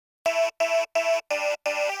Put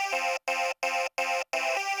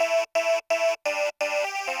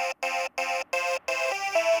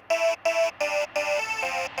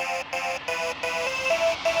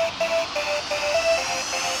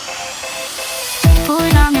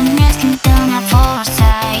on the mask and don't have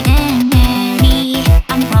foresight in me.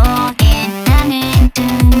 I'm broken down into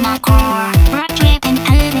my core. Rock dripping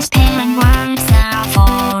through this parent words are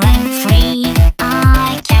falling free.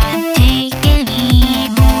 I can't take it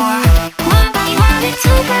anymore. One by one it's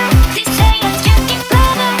over. This silence just gets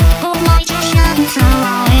louder. Oh my, just shut and throw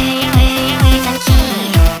away the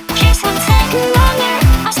key. Just 1 second longer.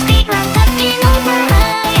 I'll speed right up and over. I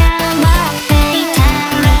am a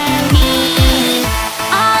fatality.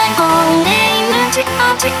 I'm holding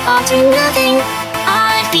onto nothing.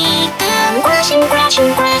 I've become crashing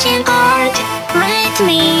hard. Let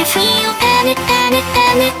me feel panic.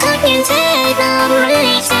 Onions and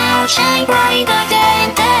release now. Shine brighter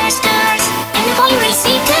than the stars. And if I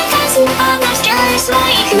receive 10,000 others just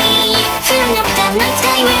like me, filling up the night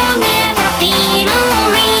sky will never be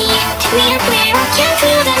lonely. Take me up where I can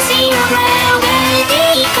feel the zero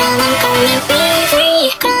gravity. Come and be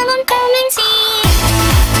free. Come and see.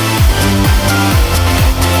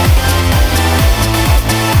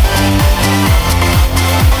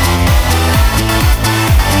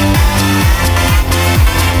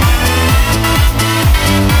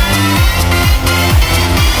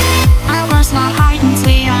 My heart and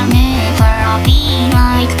swear I'll never be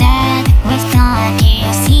like that. With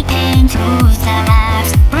the see pain through the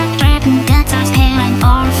laughs. Broken guts are parent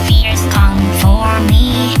or fears come for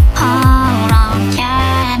me. How long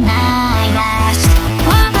can I last?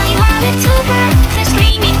 One by one it's over. The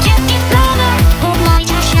screaming just gets louder. Oh my,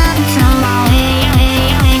 just shut and throw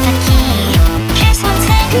away the key. Just 1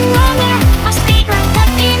 second longer. I'll speed right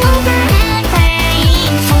up and over. And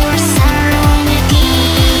praying for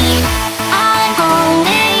serenity. I'm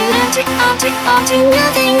holding onto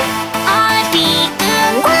nothing. I've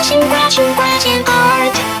become crashing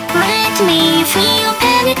hard. Let me feel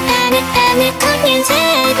panic. Onions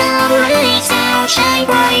and release now. Shine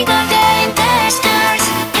brighter